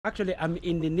Actually, I'm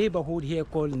in the neighborhood here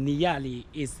called Niali.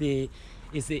 It's a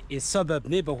suburb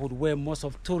neighborhood where most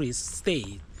of tourists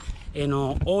stay. And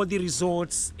all the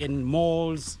resorts and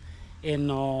malls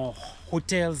and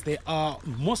hotels,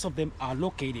 most of them are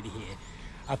located here.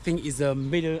 I think it's a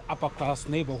middle upper class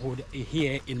neighborhood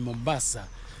here in Mombasa.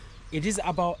 It is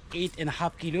about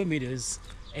 8.5 kilometers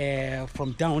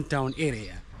from downtown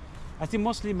area. I think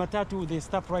mostly matatu, they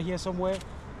stop right here somewhere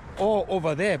or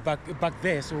over there, back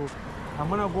there. So I'm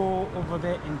gonna go over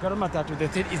there and get a matatu. The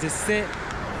thing is a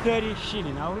 30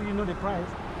 shilling. I already know the price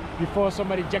before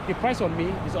somebody jack the price on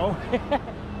me.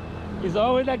 It's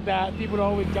always like that. People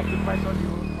always jack the price on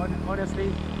you.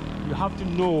 Honestly, you have to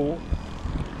know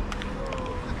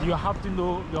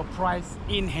your price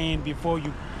in hand before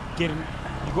you get in.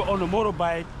 You go on a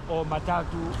motorbike or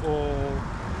matatu or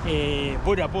a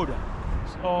boda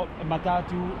or a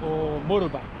matatu or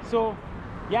motorbike. So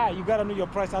yeah, you gotta know your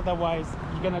price, otherwise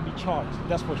you're gonna be charged,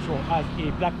 that's for sure, as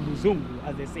a black muzungu,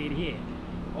 as they say it here,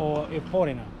 or a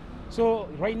foreigner. So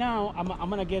right now I'm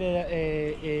gonna get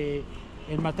a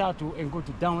matatu and go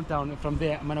to downtown, and from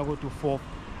there I'm gonna go to Fort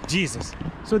Jesus.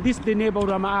 So this is the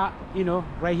neighborhood I'm at,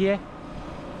 right here.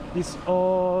 This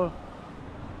all,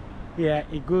 yeah,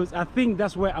 it goes, I think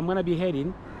that's where I'm gonna be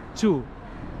heading to.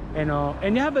 And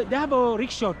they have a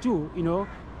rickshaw too,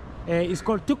 it's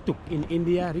called tuk-tuk in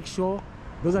India, rickshaw.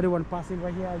 Those are the one passing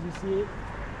right here, as you see it.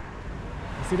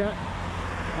 You see that?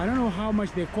 I don't know how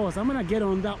much they cost. I'm gonna get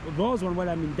on those one while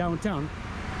I'm in downtown.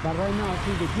 But right now I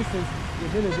think the distance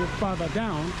is a little bit farther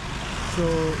down. So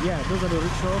yeah, those are the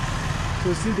rickshaws.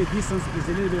 So since the distance is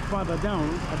a little bit farther down,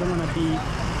 I do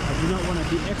not want to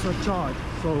be extra charged.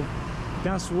 So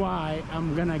that's why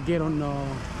I'm gonna get on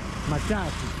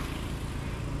matatu.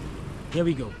 Here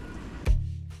we go.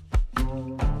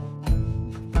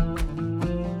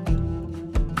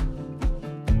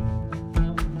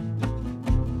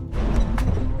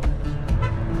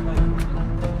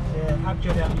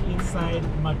 Actually, I'm inside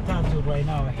matatu right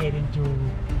now, heading to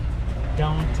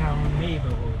downtown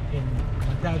neighborhood. And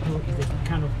matatu is a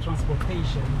kind of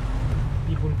transportation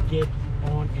people get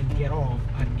on and get off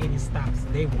at any stops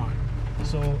they want.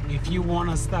 So if you want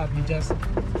to stop, you just,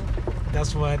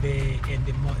 that's why the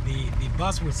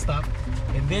bus will stop,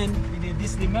 and then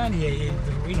this the man here,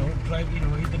 drive,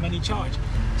 is the money charge.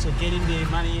 So getting the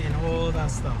money and all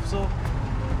that stuff. So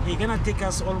it's gonna take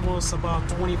us almost about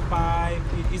 25.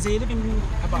 It's living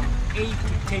about 8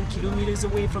 to 10 kilometers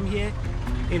away from here,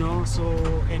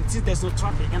 So, and since there's no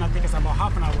traffic, it's gonna take us about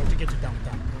half an hour to get to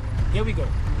downtown. Here we go.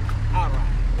 All right,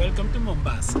 welcome to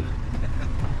Mombasa.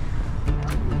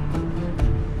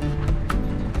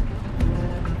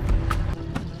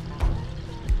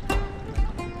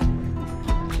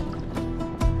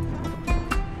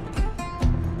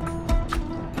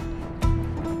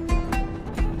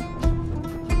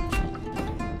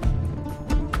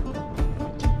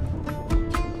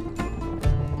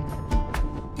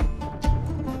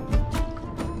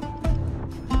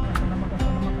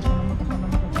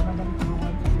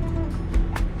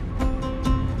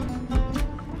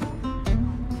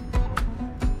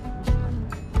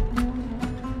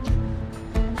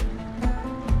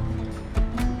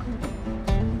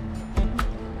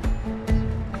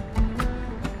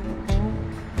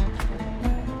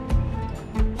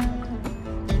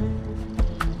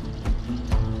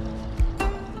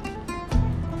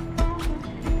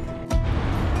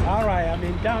 I'm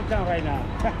in downtown right now.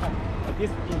 This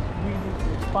is really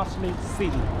a bustling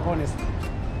city, honestly.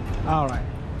 All right,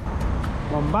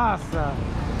 Mombasa.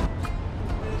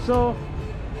 So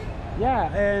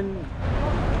yeah, and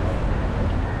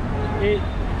it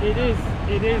is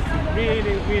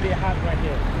really hot right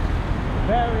here.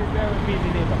 Very busy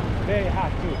neighborhood, very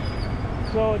hot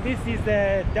too. So this is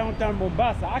the downtown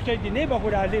Mombasa. Actually, the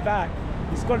neighborhood I live at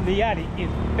is called Niali.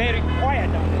 It's very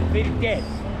quiet down there, very dead.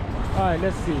 All right,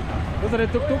 let's see. Those are the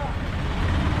tuk-tuk.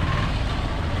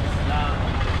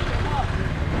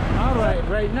 All right,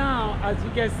 right now, as you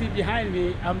can see behind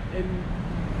me, I'm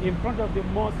in front of the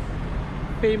most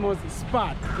famous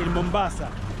spot in Mombasa.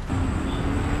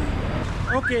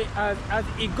 Okay, as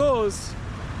it goes,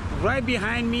 right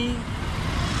behind me,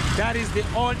 that is the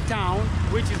old town,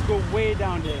 which is go way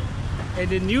down there. And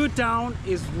the new town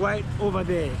is right over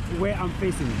there, where I'm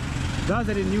facing. Those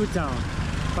are the new town.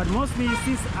 But mostly,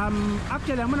 since I'm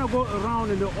gonna go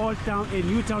around in the old town and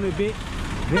new town a bit,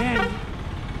 then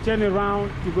turn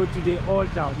around to go to the old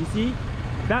town. You see,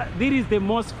 this is the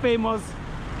most famous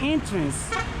entrance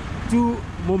to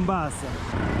Mombasa.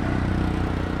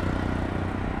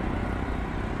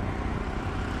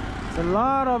 It's a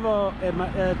lot of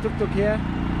tuk-tuk here.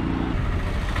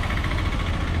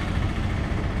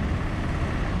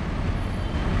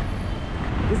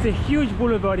 It's a huge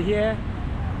boulevard here,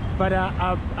 but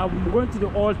I'm going to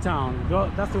the old town.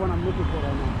 That's the one I'm looking for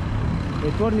right now.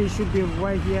 They told me it should be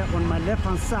right here on my left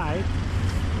hand side,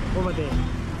 over there.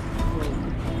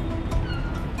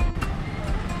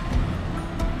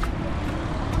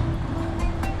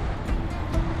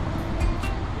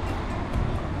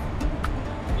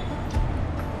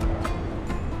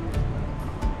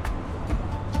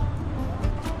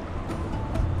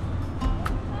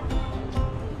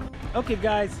 Okay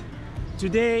guys,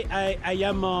 today I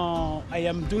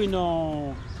am doing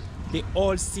the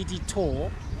old city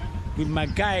tour with my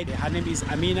guide. Her name is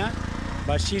Amina,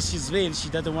 but she's veiled. She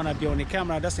doesn't want to be on the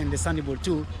camera. That's understandable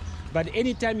too. But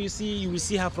anytime you will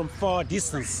see her from far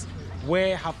distance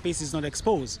where her face is not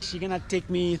exposed. She's gonna take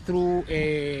me through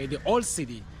the old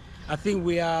city. I think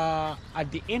we are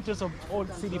at the entrance of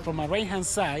old city from my right hand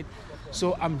side.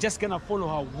 So I'm just gonna follow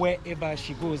her wherever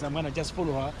she goes. I'm gonna just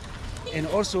follow her. And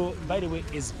also, by the way,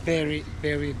 it's very,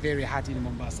 very, very hot in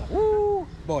Mombasa. Woo,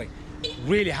 boy,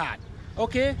 really hot.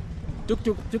 Okay,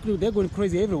 tuk-tuk, they're going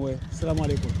crazy everywhere. Assalamu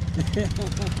alaikum.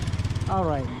 All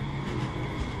right.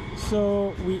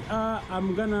 So you're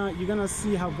gonna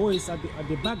see her voice at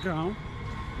the background,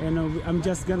 and I'm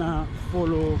just gonna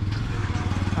follow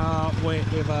her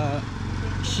wherever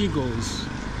she goes.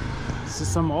 So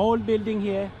some old building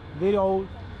here, very old.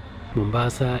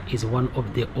 Mombasa is one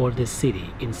of the oldest cities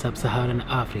in sub-Saharan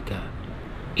Africa.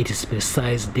 Its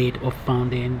precise date of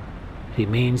founding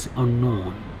remains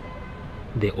unknown.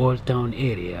 The old town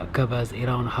area covers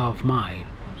around half-mile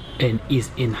and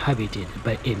is inhabited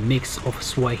by a mix of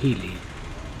Swahili,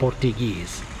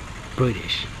 Portuguese,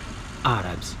 British,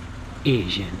 Arabs,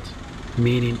 Asians,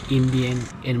 meaning Indian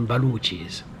and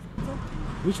Baluchis.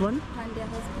 Which one? Pandya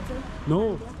Hospital.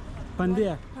 No.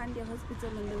 Pandya. Pandya Hospital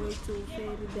on the way to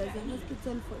Ferry. There's a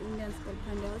hospital for Indians called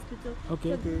Pandya Hospital.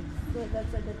 Okay. So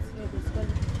that's where it's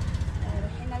called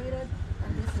Hinawi Road,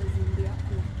 and this is India.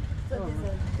 So these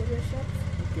are courier shops.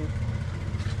 Okay.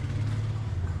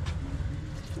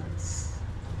 Nice.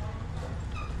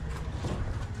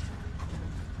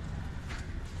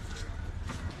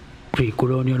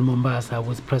 Pre-colonial Mombasa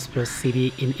was a prosperous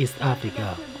city in East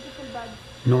Africa,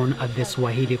 known as the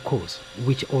Swahili coast,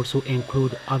 which also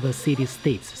include other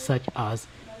city-states such as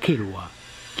Kilwa,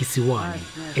 Kisiwani,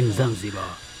 and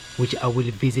Zanzibar, which I will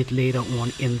visit later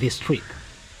on in this trip.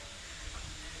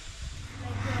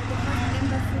 Like the first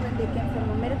embassy, when they came from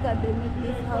America, they meet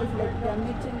this house, like their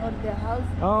meeting or their house.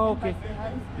 Oh, okay.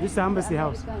 This is the embassy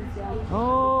house. Yeah.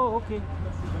 Oh, okay.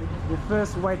 The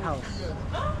first White House.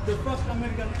 The first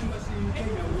American embassy in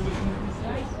Kenya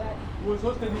was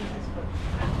hosted in this place.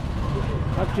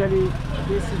 Actually,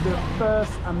 this is the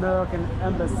first American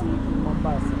embassy in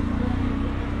Mombasa.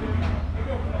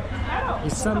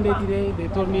 It's Sunday today. They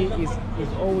told me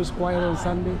it's always quiet on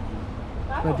Sunday,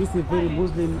 but this is a very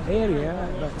Muslim area.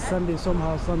 But Sunday is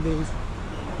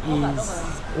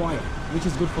quiet, which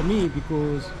is good for me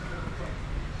because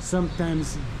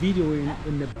sometimes videoing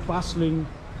in the bustling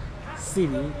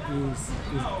city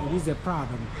is a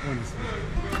problem, honestly.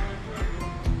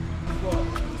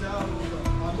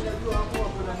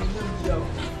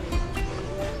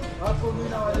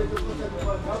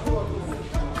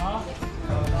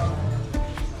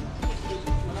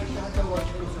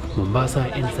 Mombasa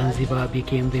and Zanzibar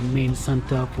became the main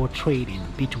center for trading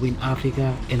between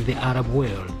Africa and the Arab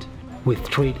world, with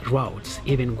trade routes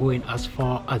even going as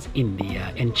far as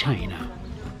India and China.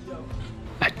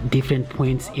 At different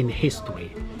points in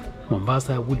history,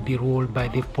 Mombasa would be ruled by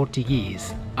the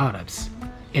Portuguese, Arabs,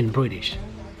 and British,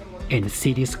 and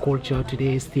city's culture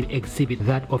today still exhibit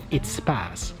that of its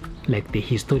past, like the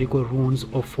historical ruins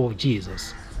of Fort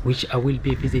Jesus, which I will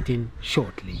be visiting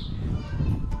shortly.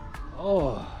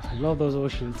 Oh, I love those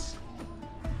oceans.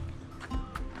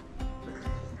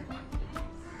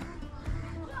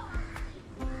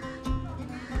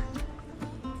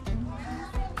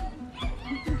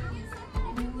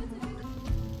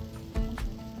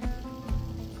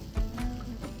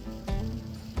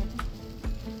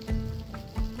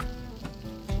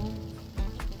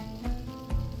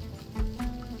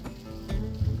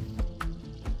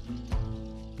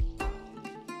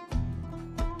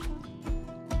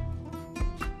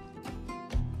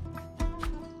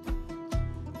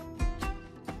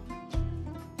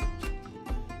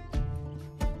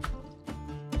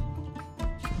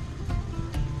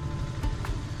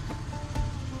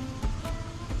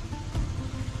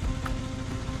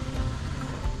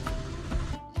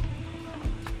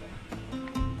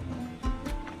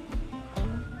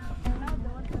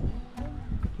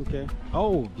 Okay.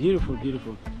 Oh, beautiful,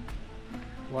 beautiful.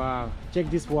 Wow, check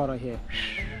this water here.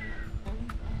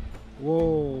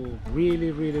 Whoa, really,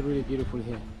 really, really beautiful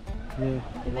here. Yeah.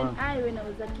 Even Wow. when I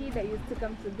was a kid, I used to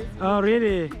come to this. Oh,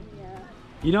 really? Yeah.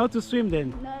 You know how to swim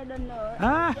then? No, I don't know.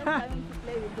 Ah. I'm just coming to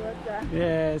play with water.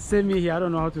 Yeah, same me here. I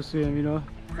don't know how to swim, you know.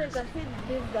 So you can see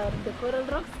these are the coral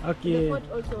rocks. Okay. The fort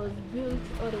also was built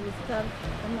or was carved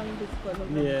among these coral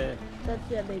rocks. Yeah.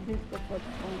 That's where they built the fort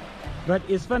from. But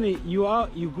it's funny,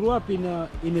 you grew up in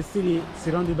a city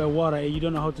surrounded by water and you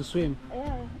don't know how to swim.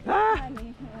 Yeah. Ah.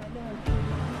 Funny. I don't know.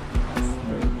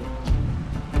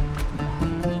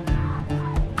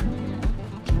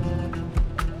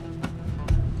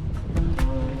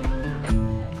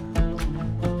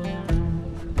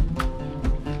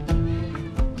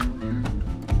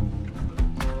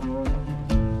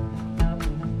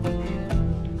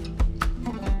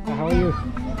 How are you?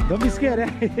 Don't be scared, eh?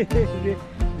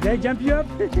 Did I jump you up?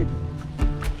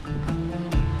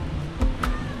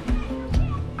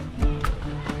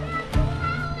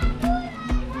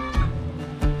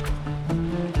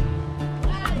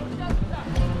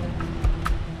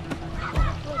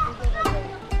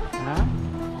 Huh?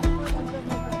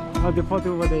 Oh, the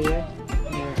photo over there, yeah?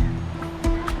 Yeah.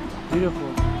 Beautiful.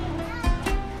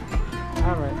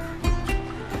 All right.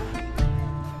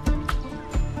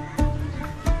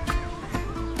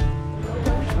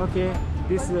 Okay,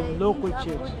 this is a local church.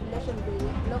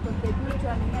 Local, they built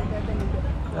one here, the other in the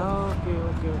Oh, okay,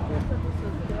 okay, okay. So this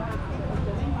was the one.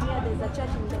 Here there's a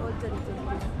church in the old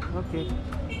territory. Okay.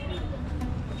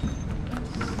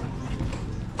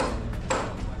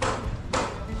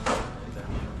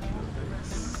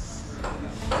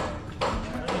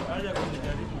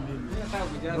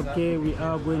 Okay, we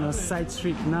are going on side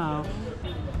street now.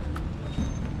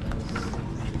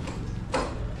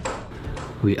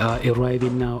 We are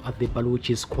arriving now at the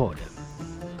Baluchis quarter.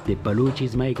 The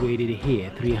Baluchis migrated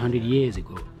here 300 years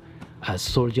ago as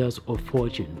soldiers of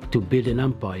fortune to build an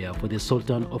empire for the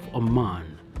Sultan of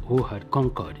Oman, who had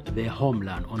conquered their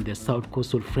homeland on the south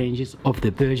coastal fringes of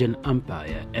the Persian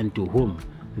Empire and to whom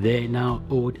they now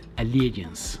owed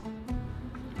allegiance.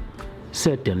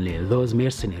 Certainly, those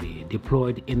mercenaries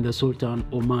deployed in the Sultan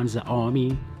Oman's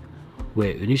army were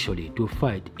initially to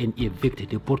fight and evict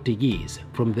the Portuguese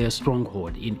from their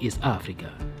stronghold in East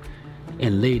Africa,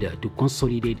 and later to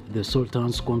consolidate the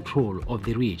Sultan's control of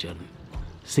the region,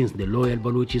 since the loyal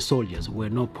Baluchi soldiers were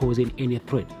not posing any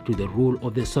threat to the rule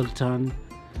of the Sultan,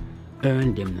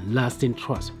 earned them lasting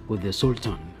trust with the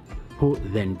Sultan, who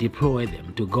then deployed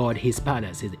them to guard his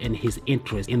palaces and his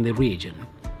interests in the region,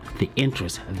 the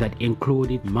interests that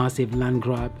included massive land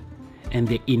grab and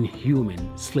the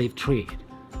inhuman slave trade.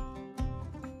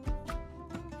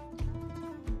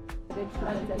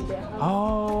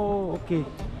 Oh, okay.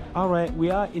 All right,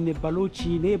 we are in the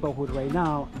Baluchi neighborhood right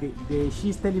now.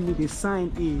 She's telling me the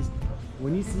sign is,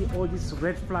 when you see all this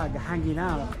red flag hanging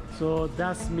out, so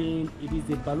that's mean it is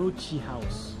the Baluchi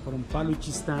house from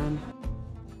Baluchistan.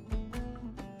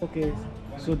 Okay,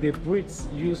 so the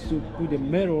Brits used to put the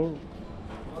metal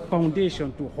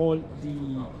foundation to hold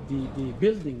the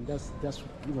building. That's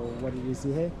you know what it is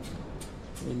here.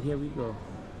 And here we go.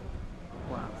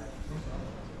 Wow.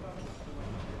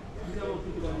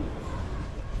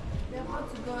 They're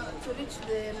about to go to reach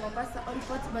the Mombasa Old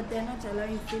Port, but they're not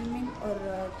allowing filming or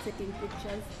taking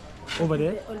pictures. Over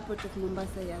there? The Old Port of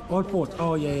Mombasa, yeah. Old Port.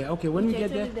 Oh yeah, yeah. Okay, when we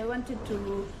get there. They wanted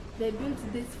to. They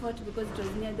built this fort because it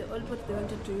was near the Old Port. They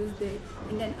wanted to use the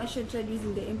Indian Ocean trade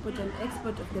using the import and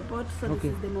export of the port. So Okay.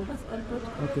 this is the Mombasa Old Port.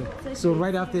 Okay. So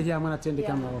right after here, I'm gonna turn the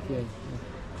camera off. Yeah.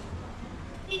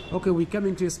 Okay, we're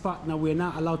coming to a spot now. We're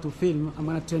not allowed to film. I'm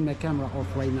gonna turn my camera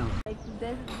off right now. Like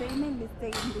they mainly stay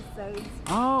in this side.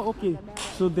 Oh, okay.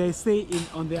 So they stay in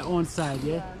on their own side,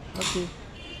 yeah? Yeah. Okay.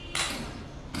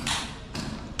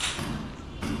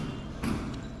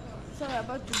 So we're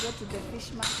about to go to the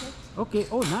fish market. Okay.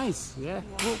 Oh, nice. Yeah.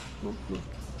 Cool, cool, cool.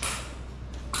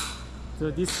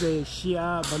 So this is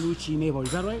Shia Baluchi neighborhood.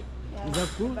 Is that right? Yeah. Is that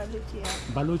cool? Baluchi,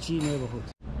 yeah. Baluchi neighborhood.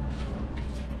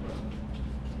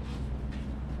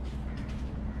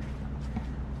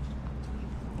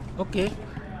 Okay.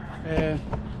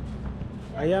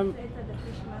 I am. Enter the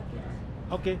fish market.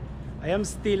 Okay, I am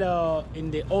still in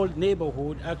the old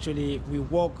neighborhood. Actually, we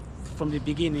walked from the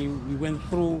beginning. We went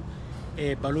through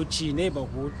a Baluchi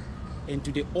neighborhood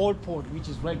into the old port, which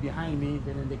is right behind me.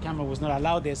 Then the camera was not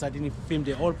allowed there, so I didn't film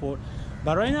the old port.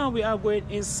 But right now we are going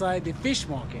inside the fish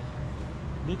market,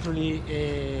 literally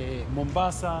a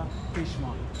Mombasa fish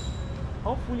market.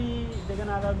 Hopefully they're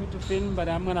gonna allow me to film, but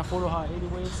I'm gonna follow her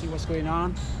anyway, see what's going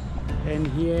on. And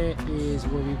here is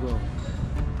where we go.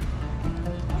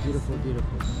 Beautiful,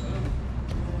 beautiful.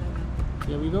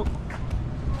 Here we go.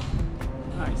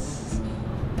 Nice.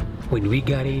 When we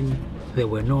got in, there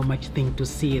were not much thing to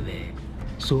see there,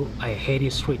 So I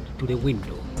headed straight to the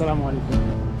window. Assalamu alaikum.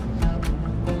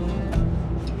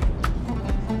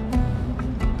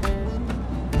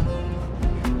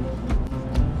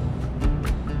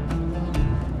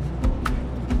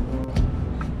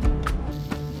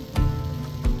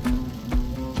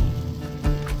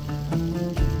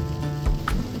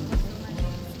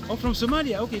 Oh, from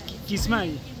Somalia? Okay,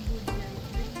 Kismail.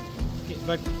 Okay,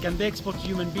 but can they export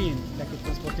human being, like a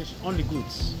transportation? Only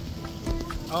goods?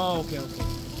 Oh, okay, okay.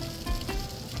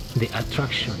 The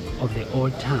attraction of the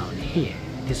old town here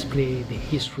display the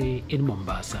history in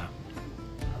Mombasa.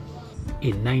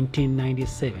 In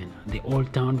 1997, the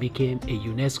old town became a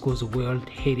UNESCO's World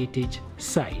Heritage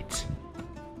Site.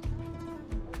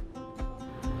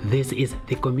 This is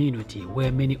the community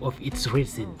where many of its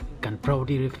residents can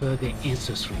proudly refer their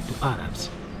ancestry to Arabs,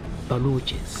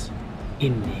 Baluchis,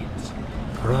 Indians,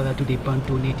 rather to the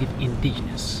Bantu native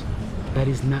indigenous. That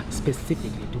is not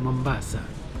specifically to Mombasa,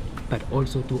 but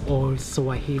also to all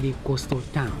Swahili coastal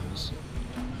towns,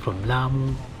 from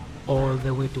Lamu all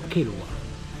the way to Kilwa,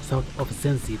 south of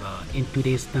Zanzibar in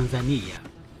today's Tanzania.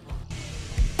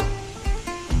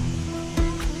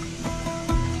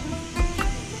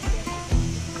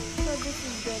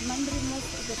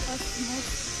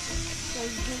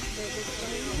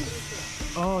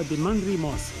 Oh, the Mandri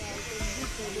Mosque.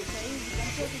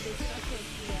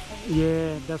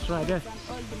 Yeah, that's right.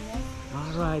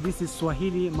 All right, this is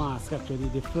Swahili mosque actually.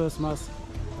 The first mosque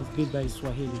was built by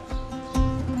Swahili.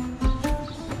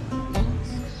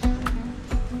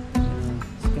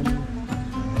 It's coming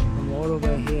from all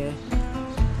over here.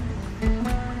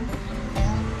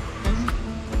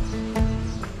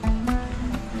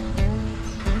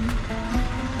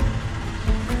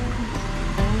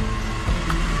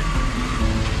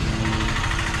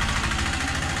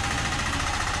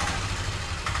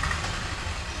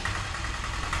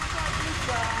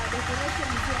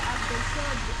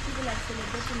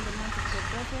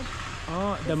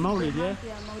 Oh, the Maulid, yeah?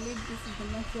 Yeah, Maulid, this is the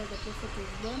month where the Prophet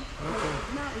was born. Okay.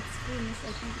 Now it's finished,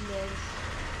 I think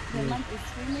the month is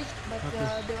finished, but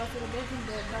they were celebrating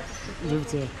the birth of the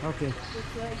Prophet. Okay.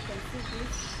 That's why you can see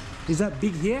this. Is that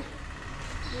big here?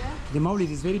 Yeah? The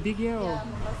Maulid is very big here? Or? Yeah,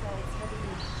 Mombasa is very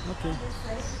big. Okay. This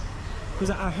side.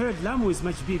 Because I heard Lamu is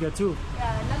much bigger too.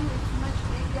 Yeah, Lamu is much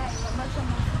bigger. In Mombasa,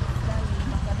 most is done in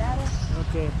Makadara.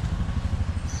 Okay.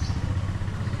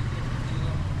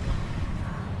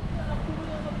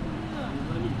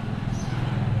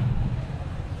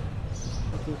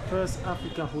 Okay, first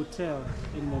Africa hotel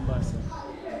in Mombasa.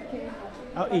 Okay.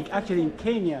 Oh, actually in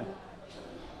Kenya.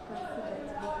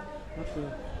 Okay.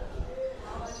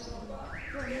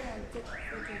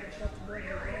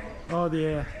 Oh,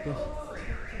 yeah.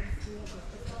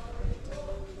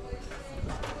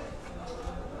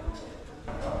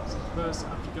 First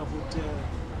Africa hotel.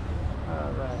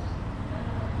 All right.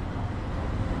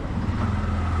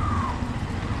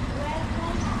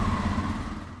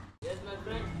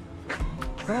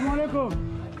 السلام عليكم.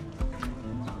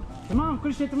 تمام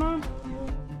كل شيء تمام؟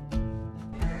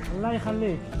 الله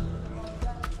يخليك.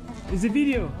 It's a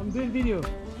video. I'm doing video.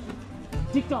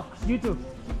 TikTok, YouTube.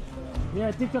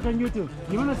 Yeah, TikTok and YouTube.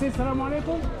 You wanna say السلام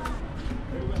عليكم?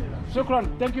 شكرا.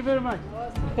 Thank you very much.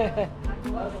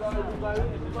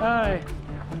 Hi.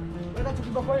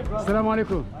 السلام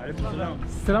عليكم.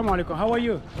 السلام عليكم. How are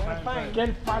you?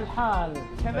 كيف الحال؟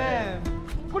 تمام.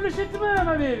 كل شيء تمام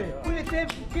حبيبي. كل شيء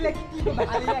كلك كتير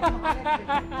عليك.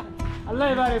 الله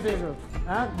يبارك فيكم.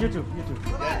 ها يوتيوب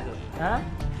ها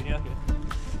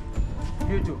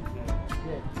يوتيوب.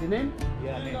 The name?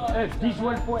 Yeah,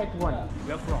 Visual Poet 1.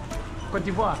 Where from? Côte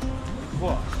d'Ivoire.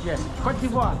 Yes, Côte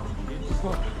d'Ivoire.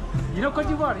 You know Côte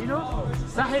d'Ivoire, you know?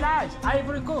 Sahel Aj,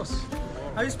 Ivory Coast.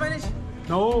 Are you Spanish?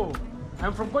 No,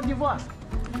 I'm from Côte d'Ivoire.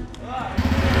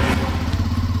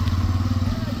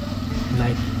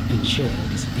 Like and share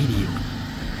this video,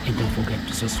 and don't forget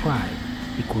to subscribe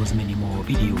because many more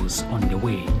videos on the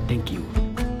way. Thank you.